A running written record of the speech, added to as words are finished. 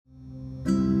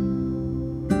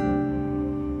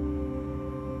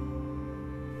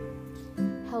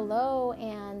Hello,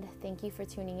 and thank you for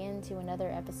tuning in to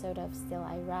another episode of Still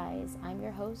I Rise. I'm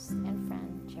your host and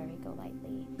friend, Cherry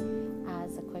Golightly.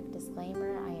 As a quick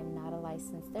disclaimer, I am not a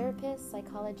licensed therapist,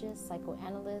 psychologist,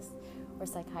 psychoanalyst, or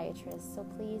psychiatrist, so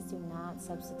please do not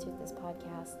substitute this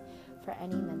podcast for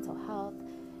any mental health,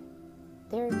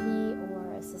 therapy,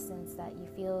 or assistance that you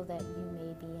feel that you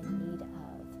may be in need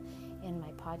of. In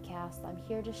my podcast, I'm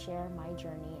here to share my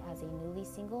journey as a newly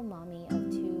single mommy of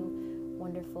two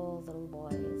wonderful little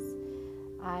boys.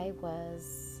 I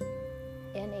was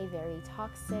in a very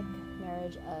toxic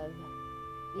marriage of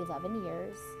 11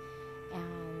 years,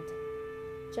 and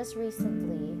just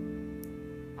recently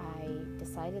I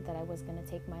decided that I was going to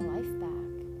take my life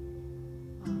back.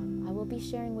 I will be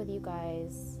sharing with you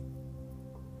guys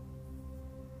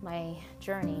my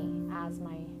journey as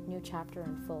my new chapter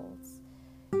unfolds.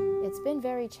 It's been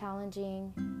very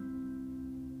challenging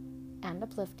and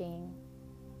uplifting.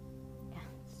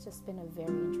 It's just been a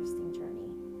very interesting journey.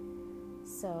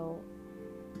 So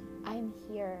I'm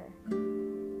here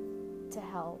to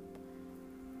help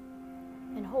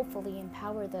and hopefully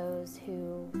empower those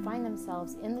who find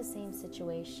themselves in the same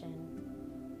situation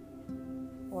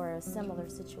or a similar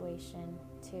situation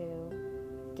to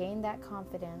gain that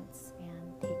confidence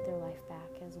and take their life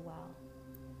back as well.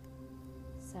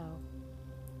 So,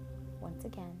 once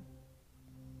again,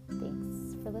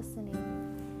 thanks for listening.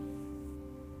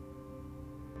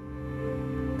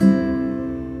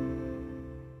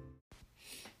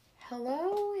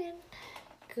 Hello and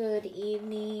good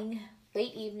evening,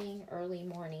 late evening, early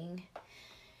morning.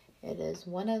 It is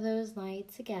one of those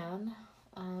nights again.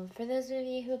 For those of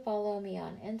you who follow me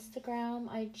on Instagram,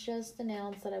 I just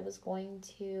announced that I was going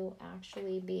to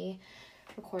actually be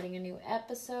recording a new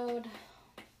episode.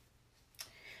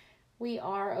 We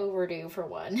are overdue for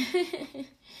one.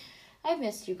 I've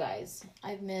missed you guys.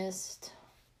 I've missed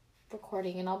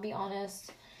recording, and I'll be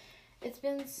honest, it's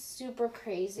been super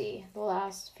crazy the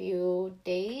last few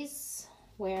days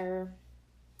where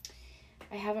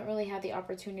I haven't really had the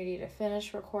opportunity to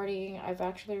finish recording. I've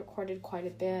actually recorded quite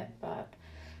a bit, but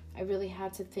I really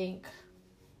had to think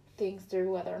things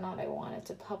through whether or not I wanted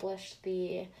to publish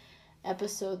the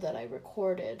episode that I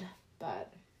recorded.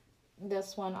 But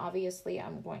this one, obviously,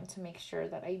 I'm going to make sure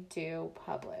that I do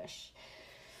publish.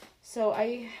 So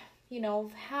I,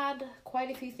 had quite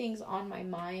a few things on my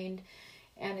mind,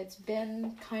 and it's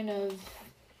been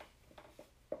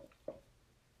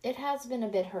it has been a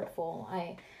bit hurtful,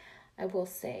 I will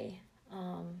say.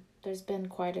 There's been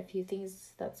quite a few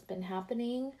things that's been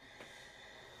happening.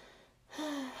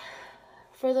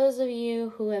 For those of you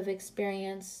who have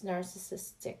experienced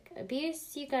narcissistic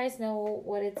abuse, you guys know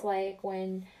what it's like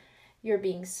when you're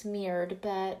being smeared.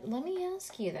 But let me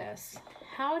ask you this.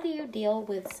 How do you deal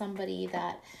with somebody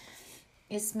that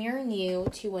is smearing you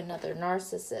to another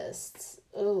narcissist?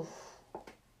 Ooh.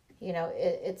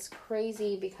 It's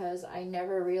crazy because I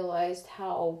never realized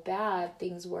how bad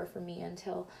things were for me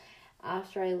until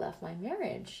after I left my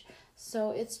marriage.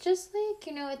 So it's just like,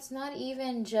 it's not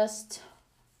even just,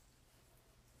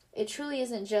 it truly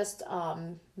isn't just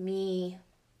me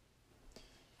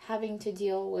having to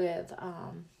deal with,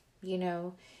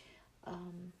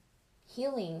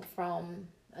 healing from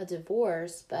a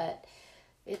divorce, but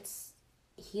it's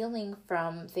healing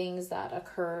from things that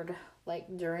occurred like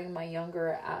during my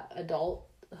younger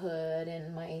adulthood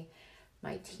and my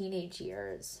teenage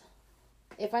years.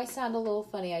 If I sound a little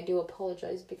funny, I do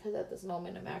apologize because at this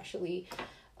moment I'm actually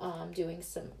doing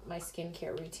my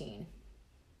skincare routine.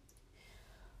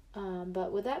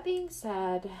 But with that being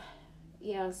said,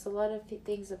 yes, a lot of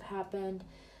things have happened.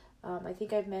 I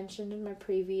think I've mentioned in my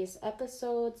previous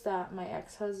episodes that my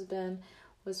ex-husband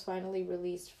was finally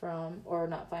released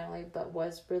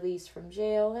was released from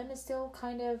jail and is still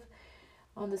kind of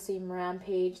on the same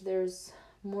rampage. There's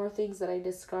more things that I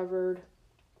discovered,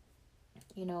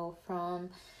 from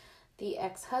the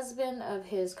ex-husband of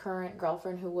his current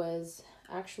girlfriend, who was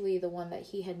actually the one that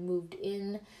he had moved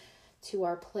in to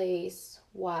our place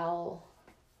while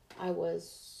I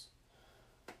was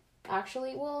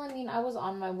I was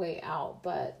on my way out,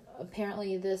 but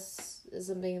apparently this is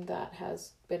something that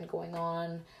has been going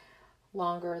on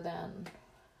longer than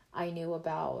I knew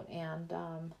about. And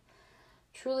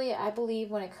truly, I believe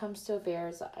when it comes to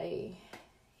affairs,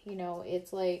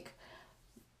 it's like,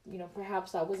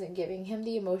 perhaps I wasn't giving him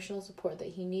the emotional support that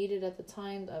he needed at the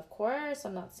time. Of course,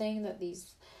 I'm not saying that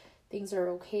these things are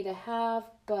okay to have,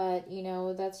 but,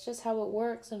 that's just how it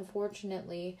works,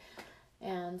 unfortunately.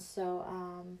 And so,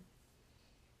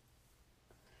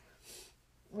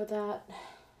 with that,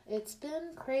 it's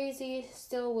been crazy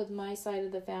still with my side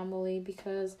of the family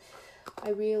because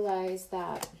I realize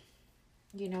that,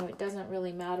 it doesn't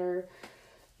really matter,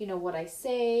 what I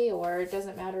say, or it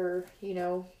doesn't matter,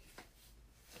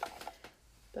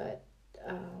 but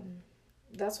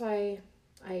that's why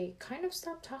I kind of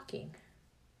stopped talking.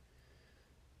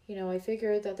 I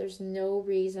figured that there's no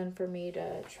reason for me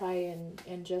to try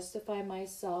and justify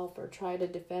myself or try to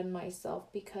defend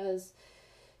myself, because,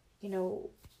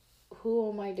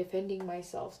 who am I defending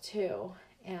myself to?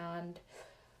 And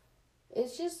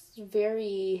it's just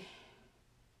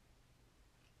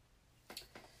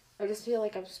I just feel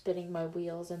like I'm spinning my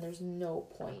wheels and there's no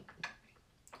point.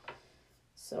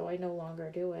 So I no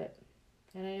longer do it.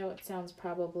 And I know it sounds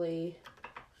probably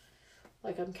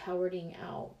like I'm cowarding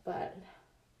out, but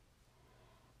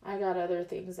I got other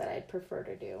things that I'd prefer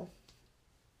to do.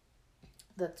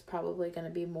 That's probably going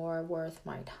to be more worth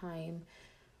my time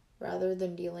rather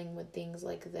than dealing with things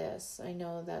like this. I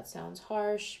know that sounds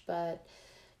harsh, but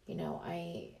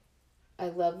I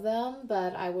love them,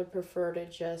 but I would prefer to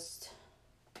just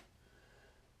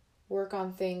work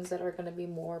on things that are going to be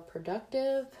more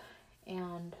productive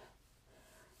and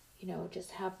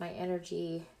just have my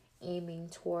energy aiming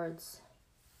towards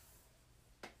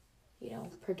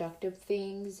productive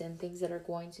things and things that are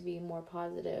going to be more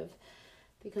positive,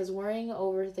 because worrying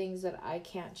over things that I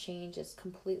can't change is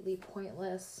completely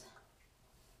pointless.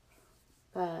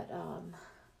 But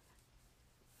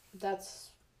that's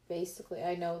basically,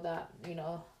 I know that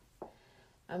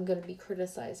I'm going to be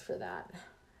criticized for that.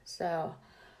 So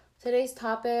today's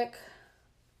topic,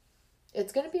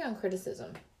 it's going to be on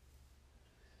criticism.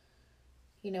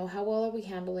 How well are we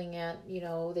handling it?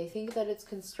 They think that it's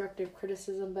constructive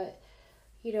criticism, but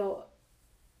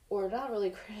or not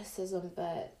really criticism,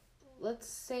 but let's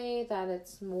say that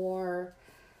it's more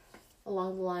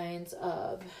along the lines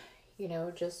of,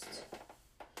 just,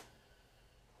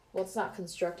 well, it's not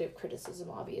constructive criticism,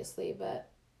 obviously, but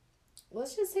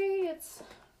let's just say it's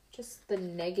just the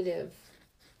negative,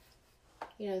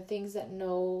 things that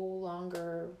no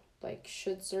longer,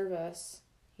 should serve us,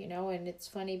 and it's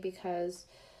funny because,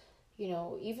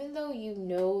 even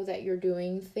though that you're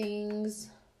doing things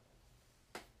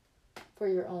for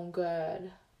your own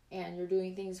good, and you're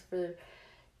doing things for,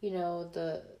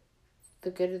 the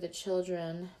good of the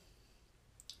children,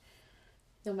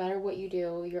 no matter what you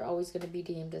do, you're always going to be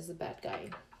deemed as the bad guy.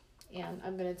 And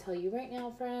I'm going to tell you right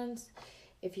now, friends,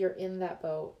 if you're in that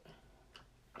boat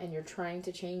and you're trying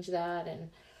to change that, and,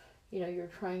 you're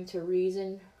trying to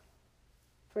reason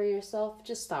for yourself,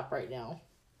 just stop right now.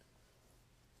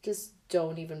 Just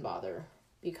don't even bother,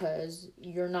 because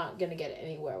you're not going to get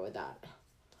anywhere with that.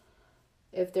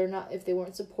 If they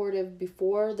weren't supportive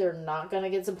before, they're not going to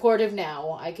get supportive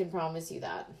now. I can promise you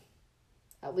that.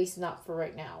 At least not for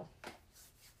right now.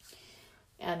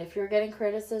 And if you're getting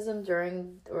criticism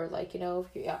during, or if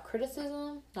you got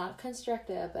criticism, not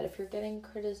constructive, but if you're getting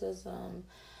criticism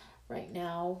right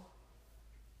now,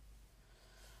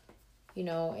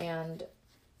 and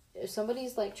if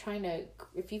somebody's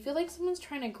if you feel like someone's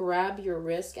trying to grab your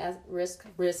wrist as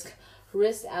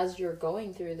you're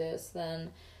going through this,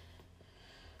 then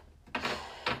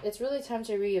it's really time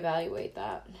to reevaluate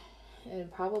that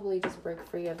and probably just break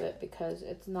free of it, because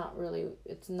it's not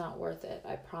worth it.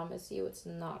 I promise you, it's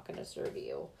not going to serve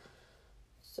you.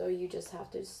 So you just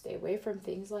have to stay away from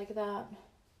things like that.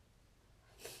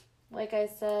 Like I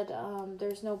said,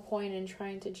 there's no point in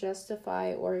trying to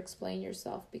justify or explain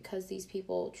yourself, because these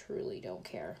people truly don't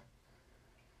care.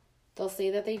 They'll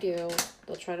say that they do.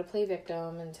 They'll try to play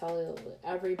victim and tell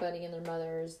everybody and their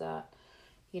mothers that,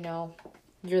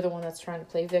 you're the one that's trying to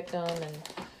play victim, and,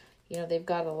 they've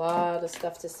got a lot of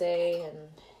stuff to say, and,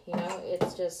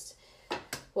 it's just,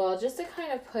 well, just to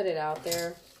kind of put it out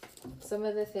there, some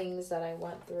of the things that I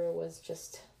went through was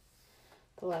just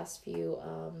the last few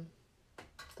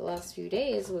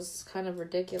days was kind of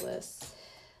ridiculous.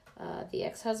 The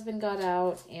ex-husband got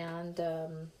out, and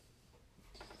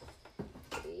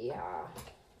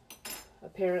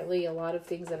apparently a lot of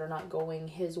things that are not going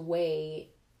his way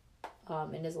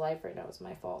in his life right now is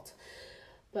my fault.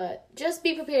 But just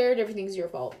be prepared, everything's your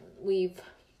fault. We've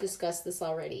discussed this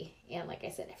already, and like I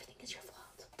said, everything is your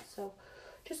fault. So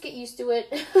just get used to it.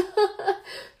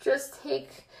 Just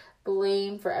take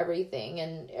blame for everything,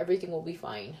 and everything will be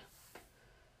fine.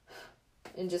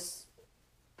 And just,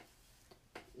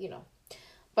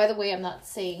 by the way, I'm not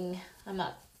saying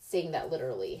that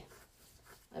literally.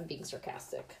 I'm being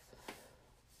sarcastic.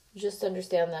 Just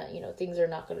understand that, things are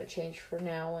not going to change for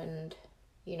now, and,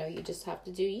 you just have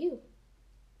to do you.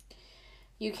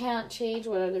 You can't change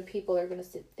what other people are going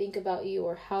to think about you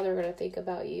or how they're going to think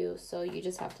about you, so you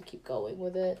just have to keep going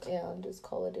with it and just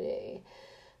call it a day,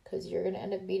 because you're going to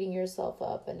end up beating yourself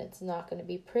up, and it's not going to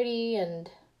be pretty,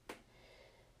 and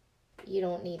you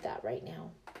don't need that right now.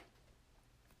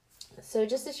 So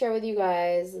just to share with you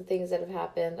guys the things that have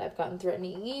happened, I've gotten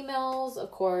threatening emails,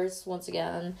 of course, once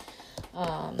again.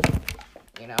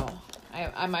 You know,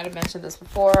 I might have mentioned this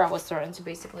before. I was threatened to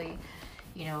basically,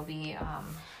 be,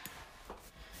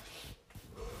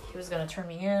 he was going to turn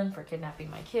me in for kidnapping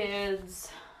my kids.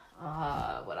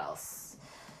 What else?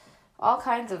 All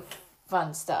kinds of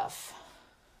fun stuff,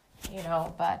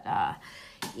 but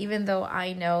even though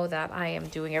I know that I am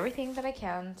doing everything that I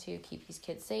can to keep these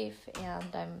kids safe,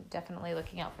 and I'm definitely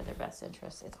looking out for their best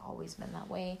interests, it's always been that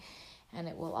way, and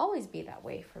it will always be that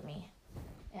way for me.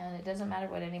 And it doesn't matter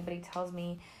what anybody tells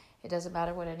me. It doesn't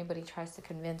matter what anybody tries to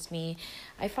convince me.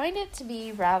 I find it to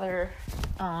be rather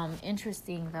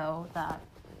interesting, though, that,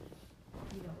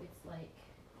 it's like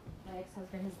my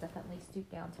ex-husband has definitely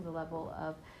stooped down to the level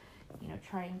of,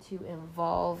 trying to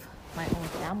involve my own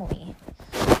family.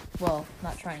 Well,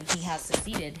 not trying. He has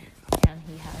succeeded, and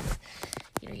he has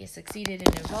succeeded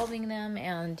in involving them,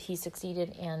 and he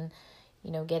succeeded in,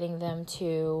 getting them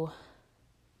to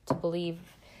believe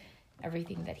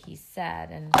everything that he said.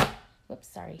 And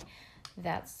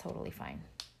that's totally fine.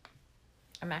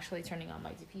 I'm actually turning on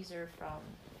my diffuser from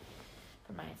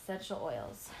my essential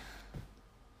oils.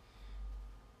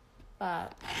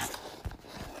 But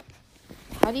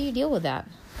how do you deal with that?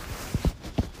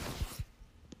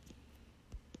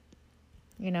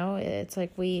 It's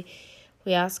like we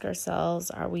ask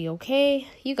ourselves, are we okay?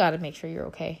 You got to make sure you're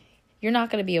okay. You're not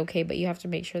going to be okay, but you have to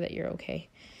make sure that you're okay.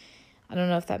 I don't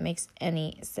know if that makes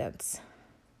any sense,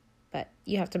 but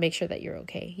you have to make sure that you're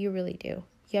okay. You really do.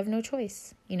 You have no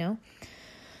choice,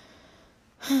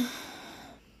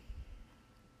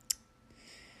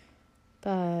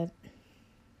 But,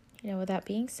 with that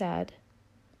being said,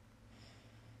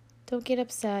 don't get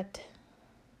upset.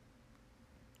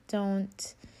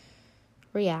 Don't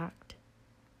react,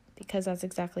 because that's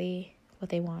exactly what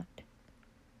they want.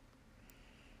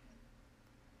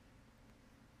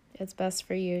 It's best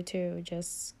for you to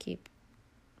just keep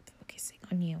focusing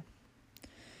on you.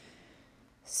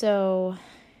 So,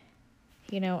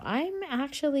 I'm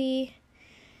actually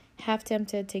half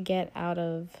tempted to get out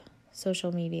of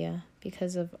social media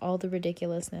because of all the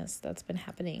ridiculousness that's been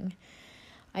happening.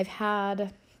 I've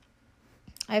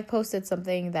posted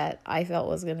something that I felt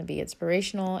was going to be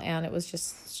inspirational, and it was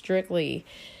just strictly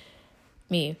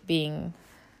me being,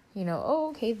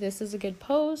 okay, this is a good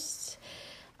post.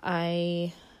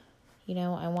 I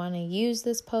want to use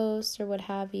this post or what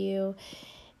have you.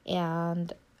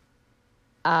 And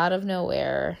out of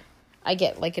nowhere, I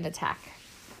get like an attack.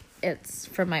 It's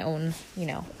from my own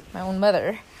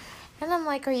mother. And I'm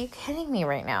like, are you kidding me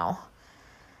right now?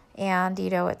 And,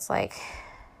 it's like,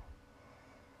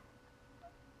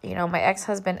 my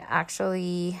ex-husband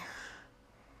actually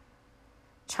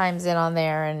chimes in on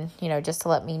there and, just to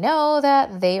let me know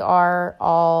that they are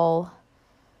all,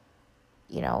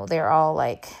 they're all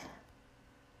like,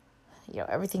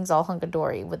 everything's all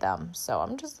hunky-dory with them. So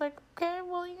I'm just like, okay,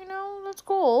 well, that's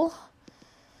cool.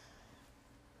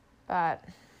 But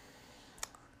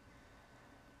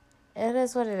it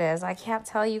is what it is. I can't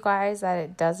tell you guys that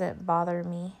it doesn't bother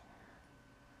me,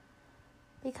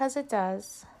 because it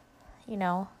does, you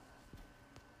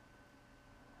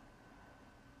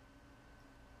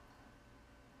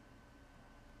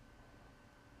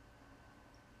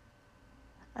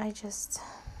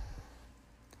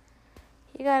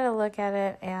gotta look at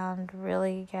it and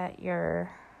really get your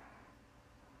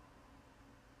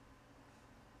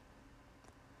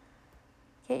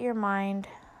mind,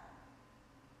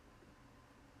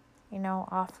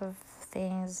 off of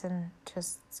things, and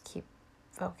just keep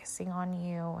focusing on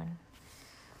you, and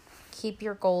keep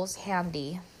your goals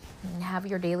handy, and have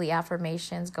your daily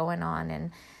affirmations going on.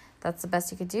 And that's the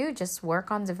best you could do. Just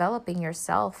work on developing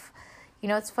yourself.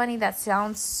 It's funny, that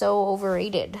sounds so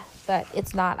overrated, but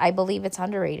it's not. I believe it's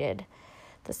underrated.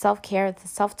 The self-care, the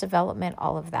self-development,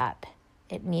 all of that,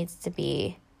 it needs to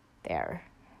be there.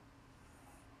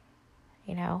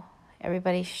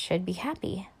 Everybody should be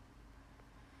happy.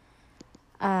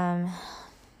 Well,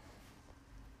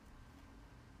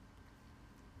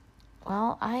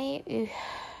 I've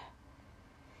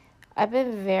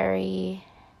been very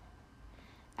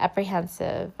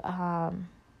apprehensive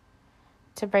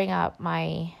to bring up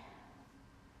my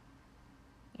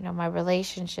my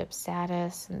relationship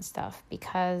status and stuff,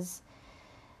 because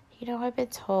I've been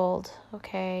told,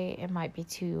 okay, it might be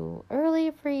too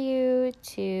early for you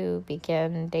to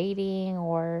begin dating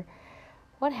or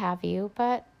what have you.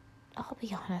 But I'll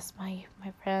be honest, my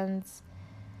friends,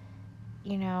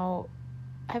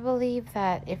 I believe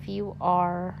that if you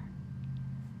are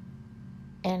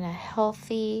in a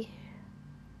healthy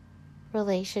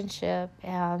relationship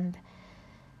and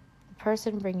the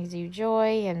person brings you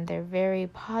joy and they're very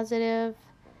positive,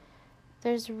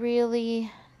 there's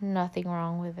really nothing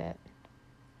wrong with it.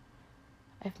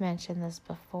 I've mentioned this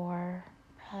before,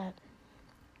 but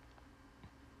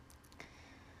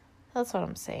that's what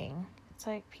I'm saying. It's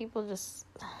like people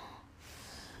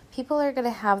are going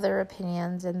to have their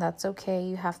opinions, and that's okay.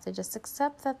 You have to just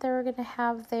accept that they're going to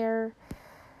have their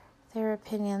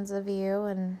opinions of you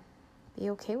and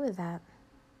be okay with that.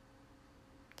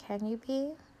 Can you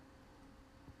be?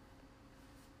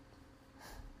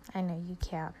 I know you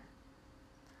can.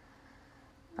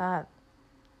 But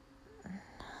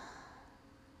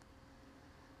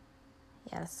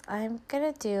yes, I'm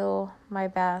going to do my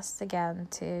best again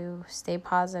to stay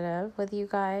positive with you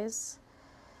guys.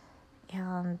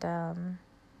 And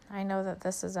I know that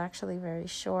this is actually very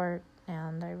short,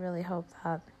 and I really hope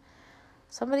that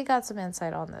somebody got some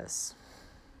insight on this.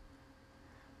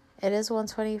 It is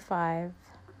 1:25,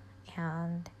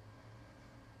 and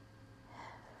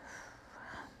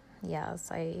yes,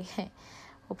 I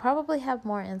will probably have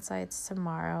more insights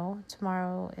tomorrow.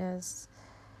 Tomorrow is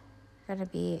going to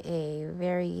be a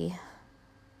very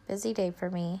busy day for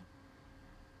me,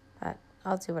 but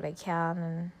I'll do what I can,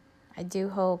 and I do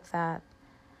hope that,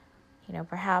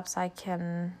 perhaps I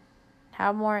can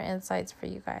have more insights for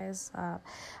you guys.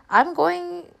 I'm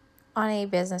going on a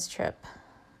business trip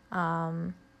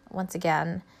once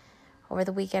again over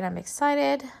the weekend. I'm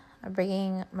excited. I'm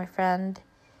bringing my friend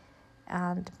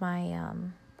and my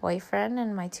boyfriend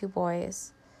and my 2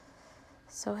 boys.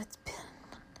 So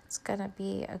it's gonna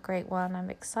be a great one. I'm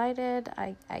excited.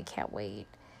 I can't wait.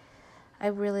 I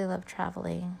really love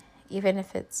traveling. Even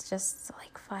if it's just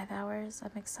like 5 hours,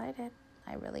 I'm excited.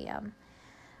 I really am.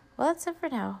 Well, that's it for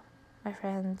now, my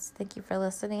friends. Thank you for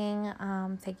listening.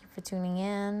 Thank you for tuning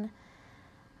in.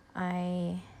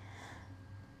 I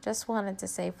just wanted to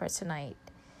say for tonight,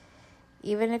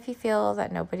 even if you feel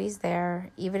that nobody's there,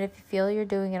 even if you feel you're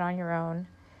doing it on your own,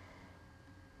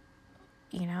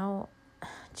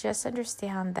 just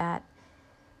understand that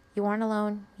you aren't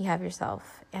alone. You have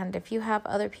yourself. And if you have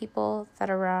other people that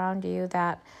are around you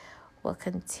that will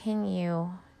continue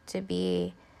to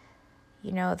be,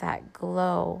 that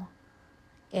glow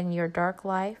in your dark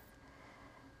life,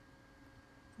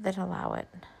 then allow it.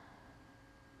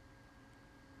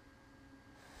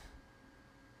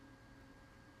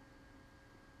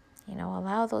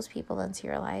 Allow those people into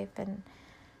your life, and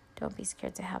don't be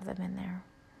scared to have them in there.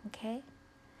 Okay?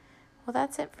 Well,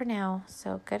 that's it for now.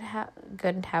 So good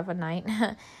and have a night.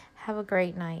 Have a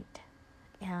great night.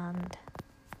 And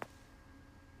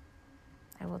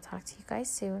I will talk to you guys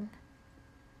soon.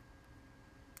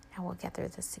 And we'll get through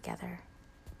this together.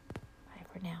 Bye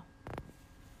for now.